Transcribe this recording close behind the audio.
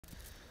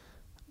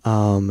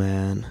Oh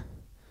man,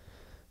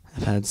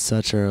 I've had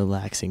such a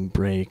relaxing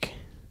break.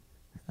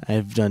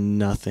 I've done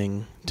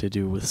nothing to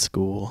do with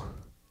school.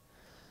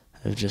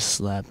 I've just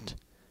slept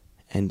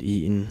and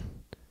eaten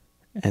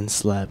and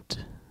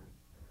slept,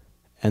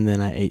 and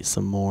then I ate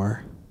some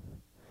more.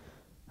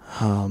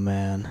 Oh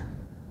man,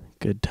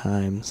 good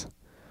times.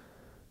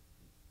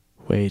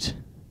 Wait,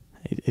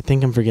 I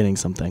think I'm forgetting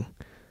something.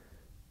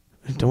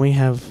 Don't we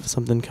have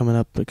something coming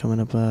up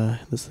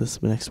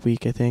this next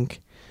week, I think?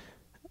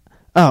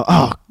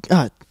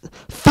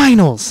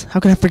 Finals! How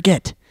could I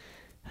forget?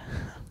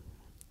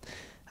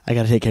 I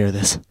gotta take care of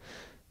this.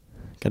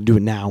 Gotta do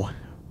it now.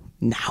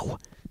 Now.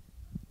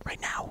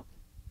 Right now.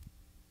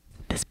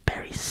 This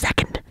very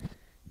second.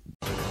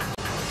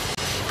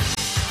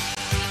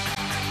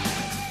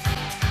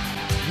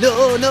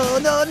 No, no,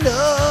 no,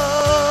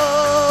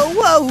 no.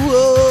 Whoa,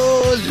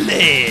 whoa,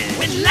 live.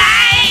 When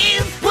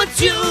life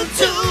puts you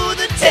to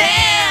the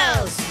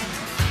test,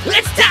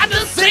 it's time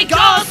to sink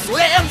or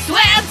swim,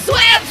 swim,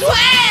 swim,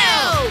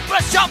 swim.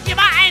 Brush off your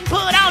mind,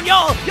 put on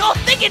your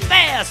thinking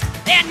vest,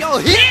 and you're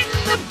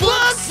hitting the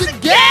books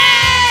again.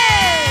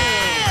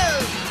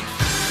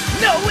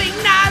 Knowing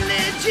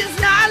knowledge is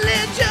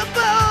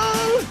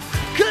knowledgeable.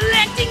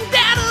 Collecting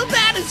data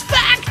that is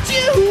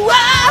factual.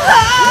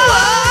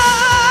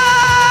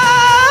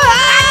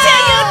 I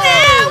tell you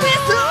now,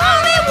 it's the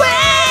only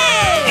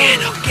way.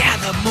 And I'll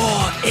gather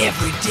more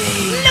every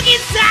day. Look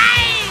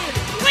inside,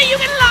 where you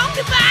can long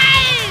to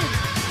find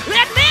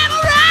and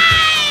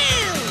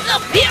memorize the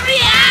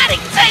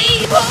periodic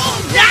table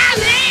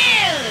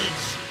knowledge.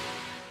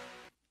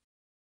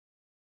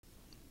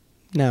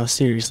 Now,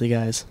 seriously,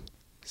 guys,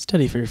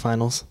 study for your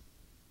finals.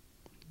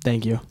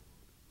 Thank you.